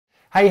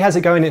Hey, how's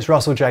it going? It's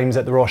Russell James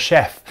at The Raw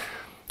Chef.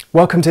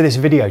 Welcome to this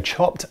video,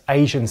 chopped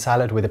Asian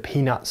salad with a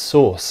peanut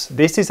sauce.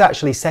 This is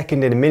actually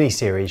second in a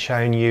mini-series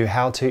showing you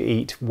how to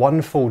eat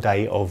one full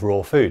day of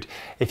raw food.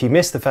 If you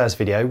missed the first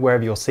video,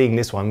 wherever you're seeing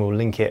this one, we'll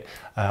link it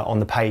on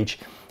the page.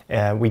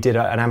 We did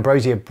an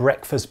Ambrosia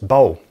breakfast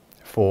bowl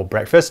for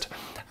breakfast.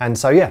 And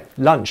so yeah,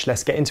 lunch,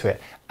 let's get into it.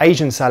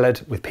 Asian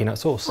salad with peanut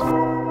sauce.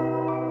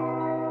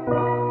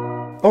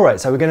 All right,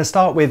 so we're going to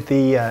start with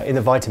the in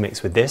the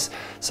Vitamix with this.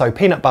 So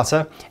peanut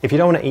butter. If you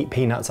don't want to eat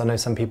peanuts, I know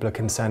some people are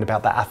concerned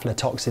about the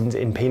aflatoxins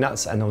in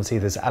peanuts, and obviously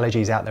there's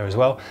allergies out there as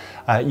well.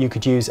 You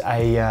could use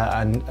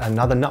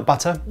another nut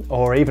butter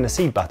or even a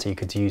seed butter. You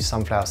could use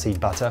sunflower seed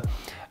butter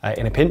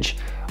in a pinch.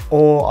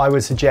 Or I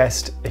would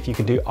suggest if you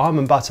could do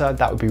almond butter,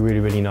 that would be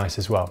really, really nice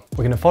as well.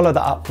 We're going to follow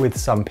that up with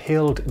some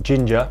peeled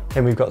ginger.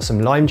 Then we've got some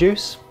lime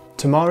juice,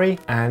 tamari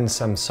and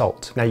some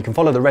salt. Now you can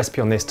follow the recipe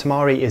on this.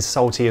 Tamari is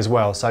salty as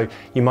well, so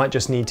you might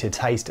just need to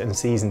taste and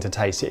season to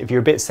taste it. If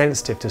you're a bit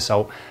sensitive to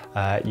salt,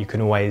 you can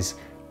always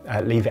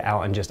leave it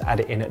out and just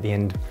add it in at the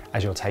end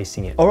as you're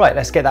tasting it. All right,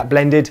 let's get that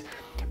blended.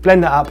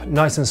 Blend that up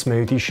nice and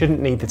smooth. You shouldn't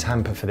need the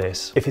tamper for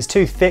this. If it's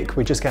too thick,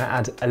 we're just going to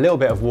add a little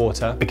bit of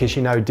water because,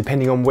 you know,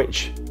 depending on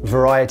which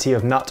variety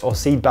of nut or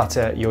seed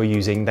butter you're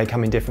using, they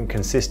come in different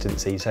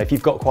consistencies. So if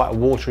you've got quite a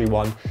watery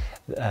one,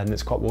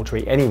 that's quite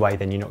watery anyway,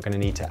 then you're not going to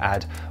need to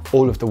add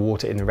all of the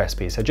water in the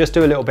recipe. So just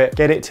do a little bit,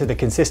 get it to the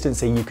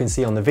consistency you can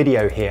see on the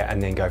video here, and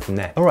then go from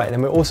there. All right,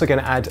 then we're also going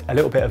to add a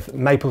little bit of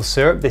maple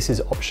syrup. This is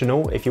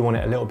optional if you want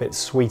it a little bit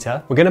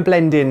sweeter. We're going to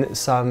blend in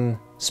some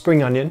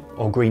spring onion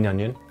or green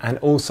onion and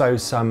also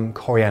some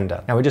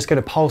coriander. Now we're just going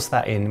to pulse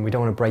that in. We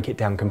don't want to break it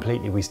down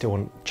completely. We still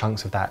want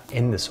chunks of that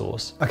in the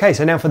sauce. Okay,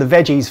 so now for the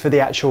veggies for the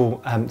actual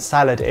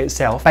salad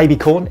itself. Baby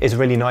corn is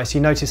really nice.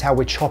 You notice how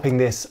we're chopping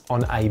this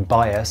on a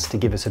bias to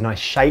give us a nice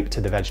shape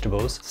to the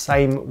vegetables.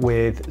 Same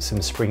with some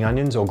spring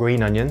onions or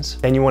green onions.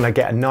 Then you want to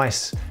get a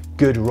nice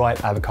good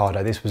ripe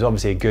avocado. This was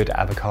obviously a good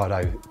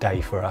avocado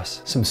day for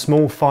us. Some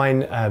small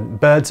fine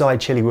bird's eye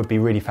chili would be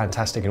really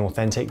fantastic and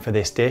authentic for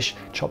this dish.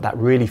 Chop that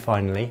really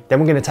finely. Then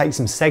we're going to take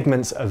some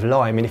segments of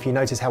lime, and if you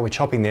notice how we're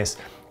chopping this,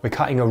 we're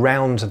cutting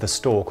around the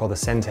stalk or the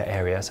center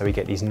area, so we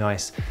get these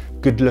nice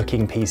good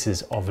looking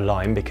pieces of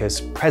lime, because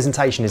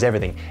presentation is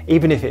everything.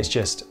 Even if it's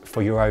just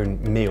for your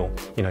own meal,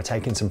 you know,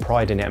 taking some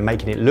pride in it and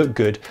making it look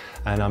good.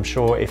 And I'm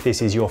sure if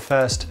this is your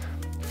first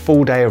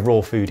full day of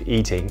raw food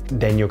eating,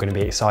 then you're going to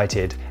be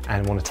excited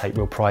and want to take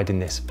real pride in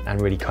this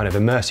and really kind of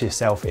immerse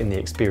yourself in the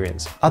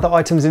experience. Other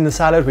items in the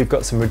salad, we've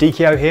got some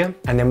radicchio here,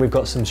 and then we've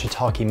got some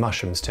shiitake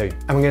mushrooms too.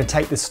 And we're going to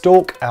take the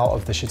stalk out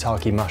of the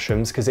shiitake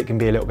mushrooms because it can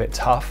be a little bit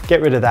tough.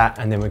 Get rid of that,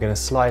 and then we're going to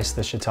slice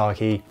the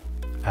shiitake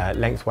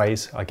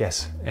lengthways, I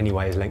guess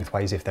anyways,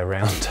 lengthways if they're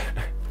round.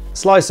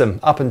 Slice them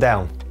up and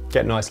down,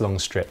 get nice long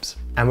strips.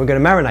 And we're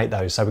going to marinate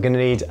those. So we're going to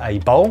need a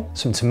bowl,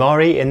 some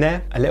tamari in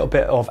there, a little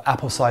bit of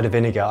apple cider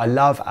vinegar. I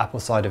love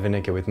apple cider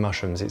vinegar with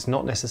mushrooms. It's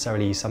not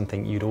necessarily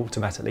something you'd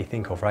automatically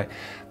think of, right?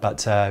 But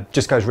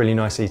just goes really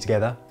nicely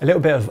together. A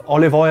little bit of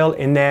olive oil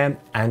in there,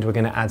 and we're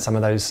going to add some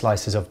of those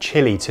slices of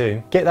chili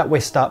too. Get that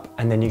whisked up,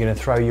 and then you're going to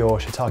throw your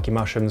shiitake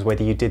mushrooms,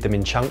 whether you did them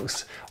in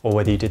chunks or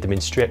whether you did them in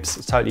strips,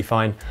 it's totally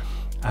fine.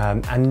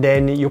 And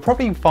then you'll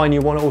probably find you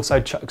want to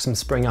also chuck some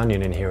spring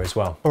onion in here as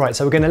well. All right,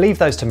 so we're going to leave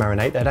those to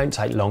marinate. They don't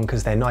take long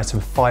because they're nice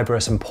and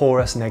fibrous and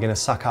porous, and they're going to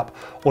suck up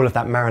all of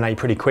that marinade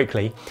pretty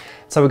quickly.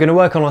 So we're going to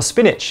work on our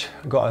spinach.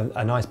 I've got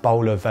a nice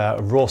bowl of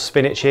raw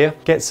spinach here.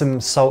 Get some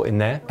salt in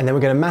there, and then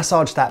we're going to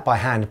massage that by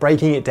hand,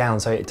 breaking it down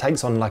so it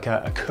takes on like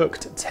a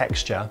cooked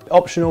texture.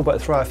 Optional,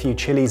 but throw a few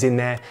chilies in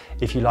there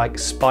if you like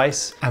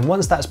spice. And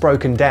once that's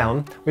broken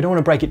down, we don't want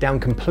to break it down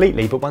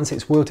completely, but once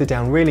it's wilted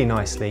down really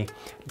nicely,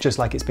 just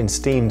like it's been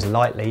steamed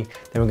lightly,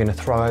 then we're going to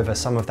throw over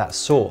some of that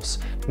sauce.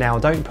 Now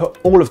don't put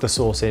all of the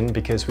sauce in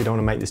because we don't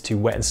want to make this too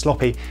wet and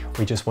sloppy.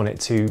 We just want it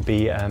to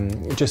be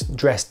just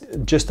dressed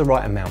just the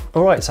right amount.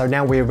 All right, so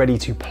now we're ready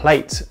to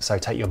plate. So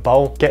take your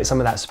bowl, get some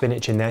of that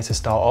spinach in there to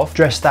start off.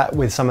 Dress that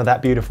with some of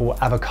that beautiful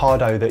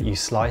avocado that you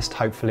sliced.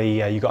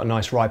 Hopefully you got a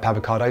nice ripe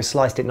avocado,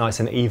 sliced it nice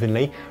and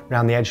evenly.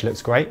 Around the edge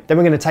looks great. Then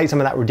we're going to take some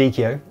of that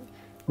radicchio.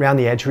 Round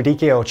the edge,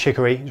 radicchio or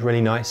chicory is really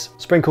nice.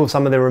 Sprinkle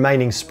some of the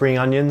remaining spring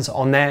onions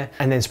on there,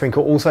 and then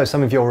sprinkle also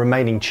some of your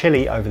remaining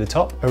chili over the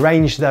top.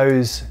 Arrange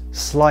those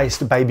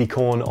sliced baby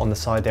corn on the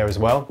side there as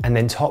well, and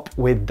then top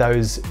with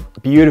those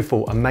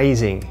beautiful,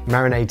 amazing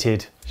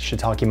marinated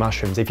shiitake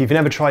mushrooms. If you've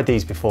never tried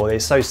these before,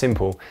 it's so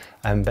simple,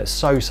 but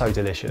so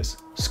delicious.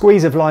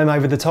 Squeeze of lime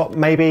over the top,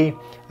 maybe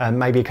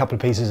a couple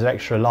of pieces of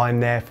extra lime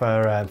there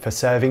for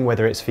serving,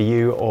 whether it's for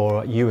you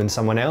or you and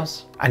someone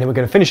else. And then we're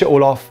going to finish it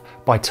all off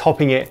by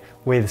topping it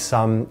with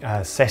some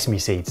sesame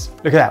seeds.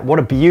 Look at that, what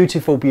a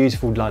beautiful,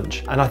 beautiful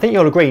lunch. And I think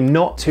you'll agree,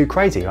 not too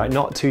crazy, right?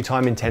 Not too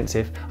time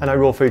intensive. I know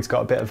raw food's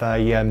got a bit of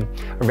a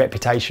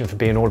reputation for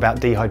being all about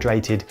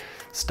dehydrated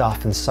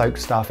stuff and soaked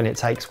stuff, and it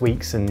takes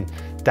weeks and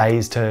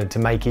days to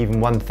make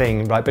even one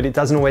thing, right? But it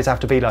doesn't always have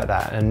to be like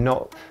that, and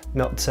not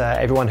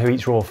everyone who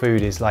eats raw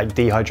food is like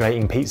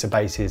dehydrating pizza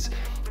bases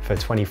for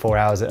 24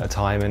 hours at a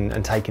time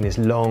and taking this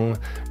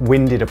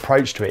long-winded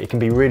approach to it. It can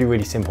be really,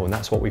 really simple, and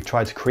that's what we've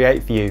tried to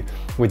create for you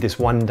with this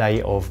 1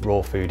 day of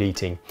raw food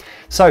eating.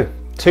 So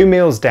 2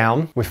 meals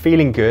down, we're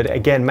feeling good.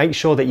 Again, make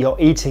sure that you're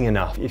eating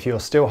enough. If you're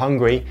still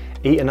hungry,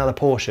 eat another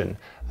portion.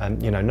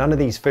 You know, none of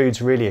these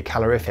foods really are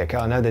calorific.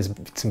 I know there's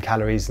some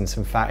calories and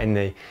some fat in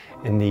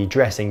the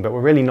dressing, but we're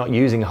really not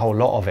using a whole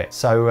lot of it.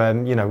 So,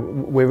 you know,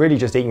 we're really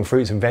just eating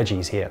fruits and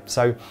veggies here.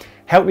 So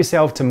help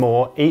yourself to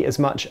more, eat as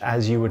much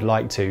as you would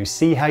like to,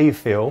 see how you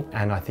feel,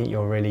 and I think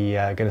you're really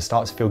going to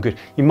start to feel good.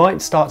 You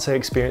might start to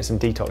experience some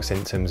detox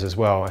symptoms as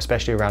well,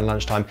 especially around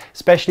lunchtime,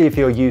 especially if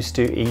you're used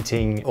to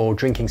eating or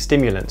drinking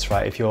stimulants,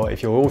 right? If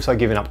you're also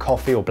giving up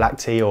coffee or black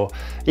tea or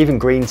even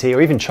green tea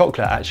or even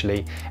chocolate,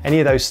 actually,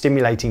 any of those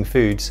stimulating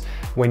foods,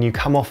 when you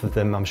come off of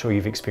them, I'm sure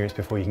you've experienced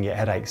before, you can get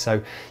headaches.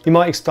 So you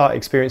might start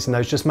experiencing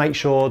those. Just make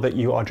sure that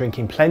you are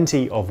drinking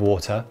plenty of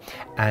water,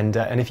 and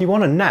if you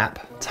want a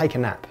nap, take a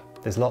nap.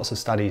 There's lots of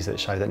studies that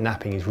show that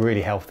napping is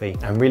really healthy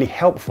and really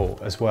helpful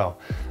as well,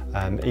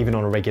 even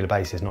on a regular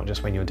basis, not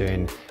just when you're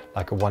doing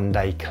like a 1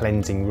 day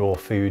cleansing raw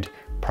food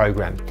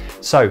program.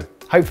 So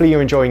hopefully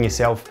you're enjoying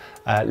yourself.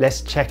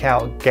 Let's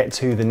get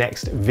to the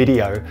next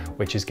video,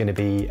 which is going to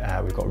be,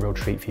 we've got a real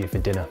treat for you for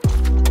dinner.